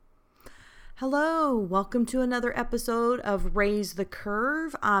Hello, welcome to another episode of Raise the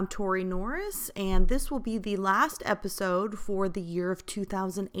Curve. I'm Tori Norris, and this will be the last episode for the year of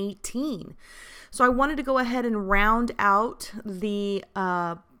 2018. So I wanted to go ahead and round out the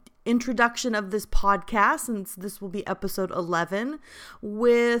introduction of this podcast, since this will be episode 11,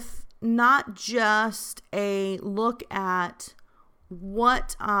 with not just a look at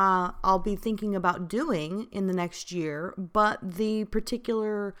what I'll be thinking about doing in the next year, but the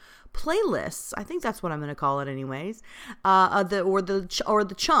particular playlists. I think that's what I'm going to call it, anyways.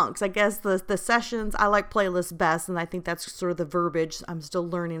 The chunks. I guess the sessions. I like playlists best, and I think that's sort of the verbiage. I'm still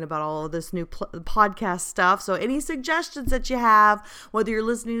learning about all of this new podcast stuff. So any suggestions that you have, whether you're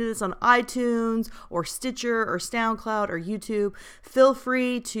listening to this on iTunes or Stitcher or SoundCloud or YouTube, feel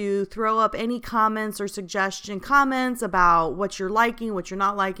free to throw up any comments or comments about what you're liking, what you're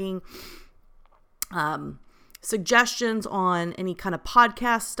not liking. Suggestions on any kind of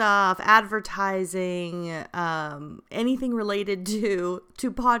podcast stuff, advertising, anything related to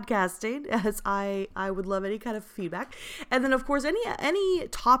podcasting, as I would love any kind of feedback. And then, of course, any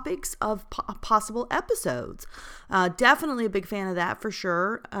topics of possible episodes. Definitely a big fan of that for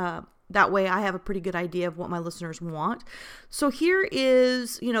sure. That way I have a pretty good idea of what my listeners want. So here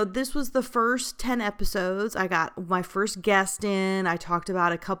is, this was the first 10 episodes. I got my first guest in. I talked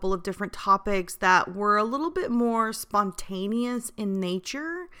about a couple of different topics that were a little bit more spontaneous in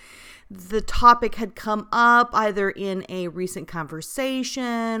nature. The topic had come up either in a recent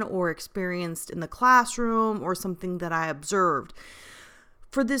conversation or experienced in the classroom or something that I observed.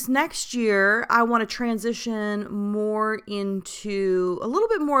 For this next year, I want to transition more into a little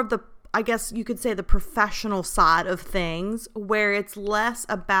bit more of the, I guess you could say, the professional side of things, where it's less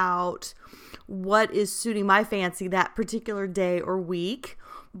about what is suiting my fancy that particular day or week,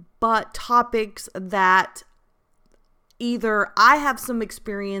 but topics that either I have some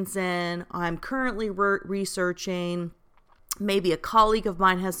experience in, I'm currently researching, maybe a colleague of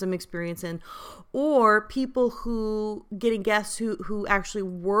mine has some experience in, or people getting guests who actually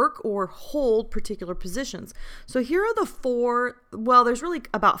work or hold particular positions. So here are the there's really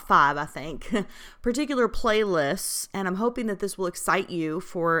about 5, I think, particular playlists, and I'm hoping that this will excite you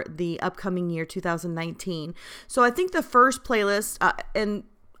for the upcoming year, 2019. So I think the first playlist, and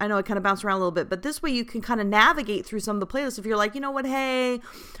I know I kind of bounce around a little bit, but this way you can kind of navigate through some of the playlists. If you're like, you know what, hey,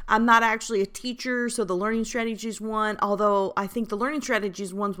 I'm not actually a teacher, so the learning strategies one, although I think the learning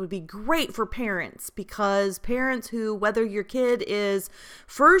strategies ones would be great for parents, because parents who, whether your kid is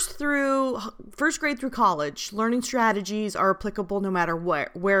first grade through college, learning strategies are applicable no matter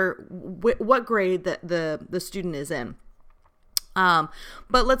what grade that the student is in.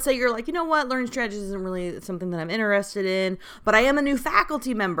 But let's say you're like, you know what, learning strategies isn't really something that I'm interested in, but I am a new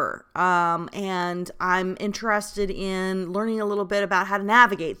faculty member, and I'm interested in learning a little bit about how to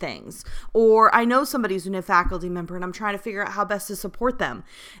navigate things. Or I know somebody who's a new faculty member and I'm trying to figure out how best to support them.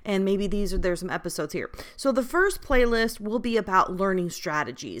 And maybe there's some episodes here. So the first playlist will be about learning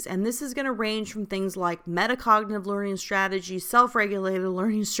strategies. And this is going to range from things like metacognitive learning strategies, self-regulated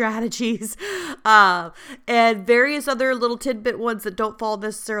learning strategies, and various other little tidbit ones that don't fall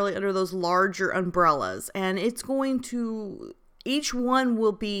necessarily under those larger umbrellas. And each one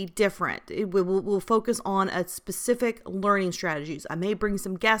will be different. We'll focus on a specific learning strategies. I may bring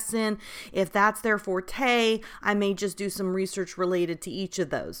some guests in. If that's their forte, I may just do some research related to each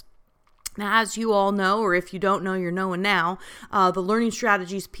of those. Now, as you all know, or if you don't know, you're knowing now, the learning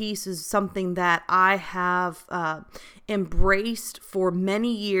strategies piece is something that I have embraced for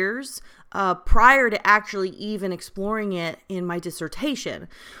many years, prior to actually even exploring it in my dissertation.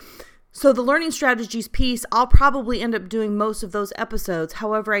 So the learning strategies piece, I'll probably end up doing most of those episodes.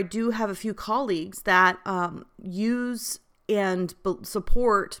 However, I do have a few colleagues that use and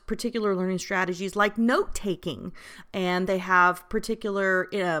support particular learning strategies like note-taking, and they have particular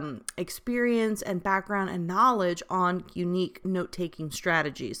experience and background and knowledge on unique note-taking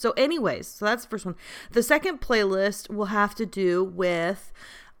strategies. So anyways, so that's the first one. The second playlist will have to do with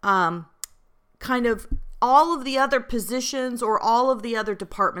kind of all of the other positions, or all of the other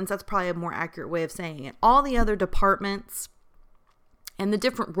departments. That's probably a more accurate way of saying it. All the other departments and the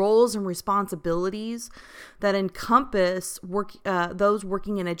different roles and responsibilities that encompass those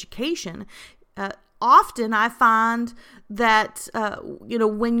working in education. Often I find that,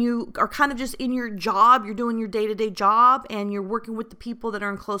 when you are kind of just in your job, you're doing your day-to-day job and you're working with the people that are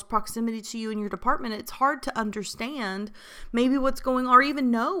in close proximity to you in your department, it's hard to understand maybe what's going on, or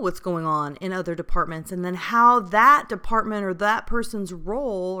even know what's going on in other departments, and then how that department or that person's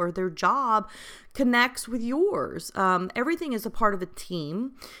role or their job connects with yours. Everything is a part of a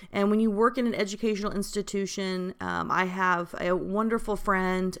team. And when you work in an educational institution, I have a wonderful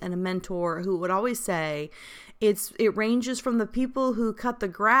friend and a mentor who would always say, it ranges from the people who cut the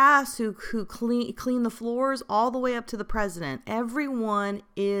grass, who clean the floors, all the way up to the president. Everyone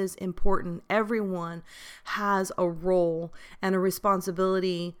is important. Everyone has a role and a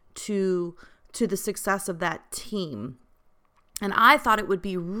responsibility to the success of that team. And I thought it would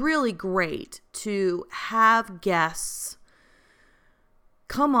be really great to have guests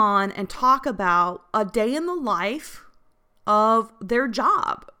come on and talk about a day in the life of their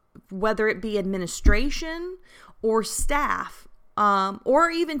job, whether it be administration or staff,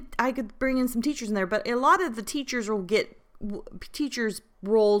 or even I could bring in some teachers in there, but a lot of the teachers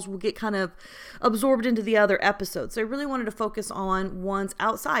roles will get kind of absorbed into the other episodes. So I really wanted to focus on ones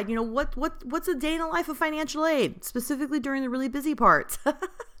outside. What's a day in the life of financial aid, specifically during the really busy parts?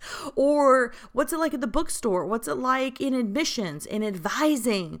 Or what's it like at the bookstore? What's it like in admissions, in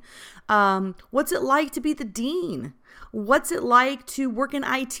advising? What's it like to be the dean? What's it like to work in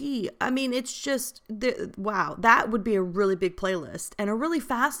IT? I mean, it's just, wow, that would be a really big playlist and a really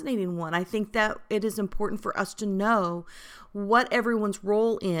fascinating one. I think that it is important for us to know what everyone's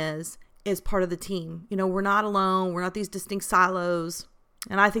role is part of the team. We're not alone. We're not these distinct silos.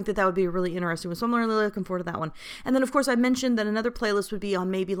 And I think that would be a really interesting one. So I'm really looking forward to that one. And then, of course, I mentioned that another playlist would be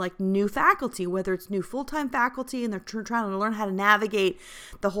on maybe like new faculty, whether it's new full-time faculty and they're trying to learn how to navigate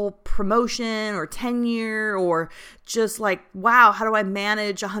the whole promotion or tenure, or just like, wow, how do I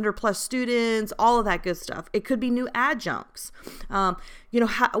manage 100 plus students, all of that good stuff. It could be new adjuncts.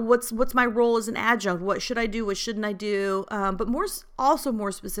 What's my role as an adjunct? What should I do? What shouldn't I do? But more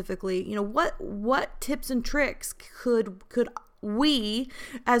specifically, what tips and tricks could we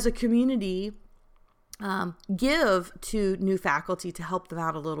as a community give to new faculty to help them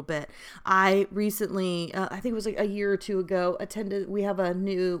out a little bit. I recently, I think it was like a year or two ago, we have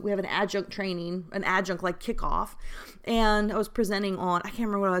an adjunct training, an adjunct like kickoff. And I was presenting on, I can't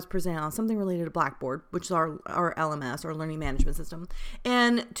remember what I was presenting on, something related to Blackboard, which is our LMS, our learning management system.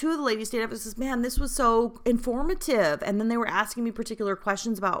 And two of the ladies stayed up and says, man, this was so informative. And then they were asking me particular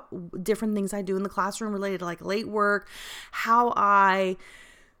questions about different things I do in the classroom related to like late work, how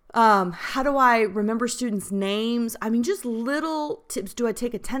do I remember students' names? I mean, just little tips. Do I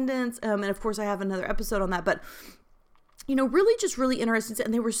take attendance? And of course I have another episode on that, but really interesting.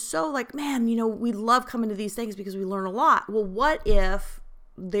 And they were so like, man, we love coming to these things because we learn a lot. Well, what if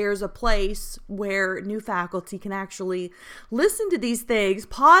there's a place where new faculty can actually listen to these things,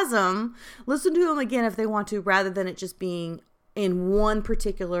 pause them, listen to them again if they want to, rather than it just being in one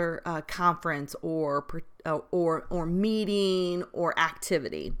particular conference or meeting or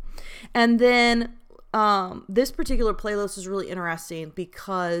activity. And then this particular playlist is really interesting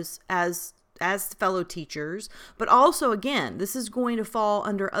because as fellow teachers, but also again, this is going to fall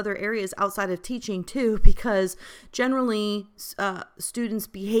under other areas outside of teaching too, because generally students'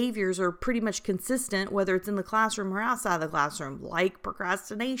 behaviors are pretty much consistent, whether it's in the classroom or outside the classroom, like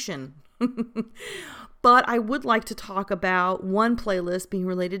procrastination. But I would like to talk about one playlist being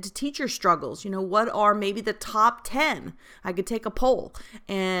related to teacher struggles. What are maybe the top 10? I could take a poll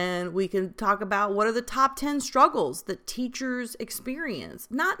and we can talk about what are the top 10 struggles that teachers experience,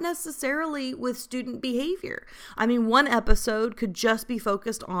 not necessarily with student behavior. I mean, one episode could just be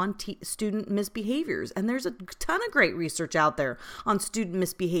focused on student misbehaviors, and there's a ton of great research out there on student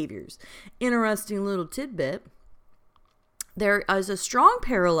misbehaviors. Interesting little tidbit. There is a strong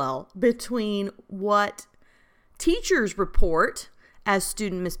parallel between what teachers report as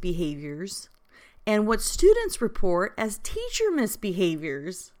student misbehaviors and what students report as teacher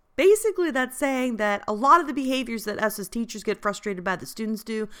misbehaviors. Basically, that's saying that a lot of the behaviors that us as teachers get frustrated by, the students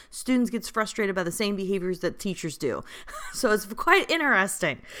do. Students gets frustrated by the same behaviors that teachers do. So it's quite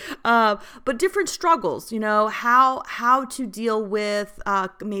interesting. But different struggles, how to deal with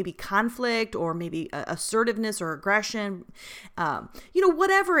maybe conflict or maybe assertiveness or aggression.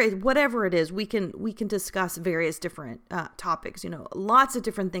 Whatever it is, we can discuss various different topics. Lots of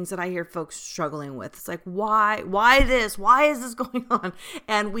different things that I hear folks struggling with. It's like, why this? Why is this going on?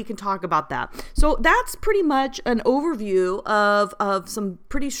 And we can talk about that. So that's pretty much an overview of some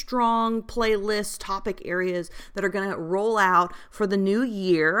pretty strong playlist topic areas that are going to roll out for the new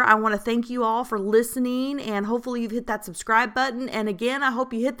year. I want to thank you all for listening, and hopefully you've hit that subscribe button. And again, I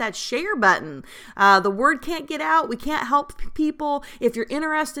hope you hit that share button. The word can't get out. We can't help people. If you're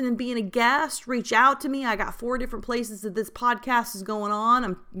interested in being a guest, reach out to me. I got 4 different places that this podcast is going on.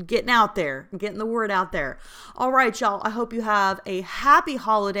 I'm getting out there. I'm getting the word out there. All right, y'all. I hope you have a happy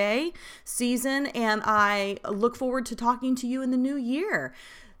holiday season, and I look forward to talking to you in the new year.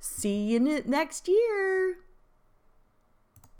 See you next year.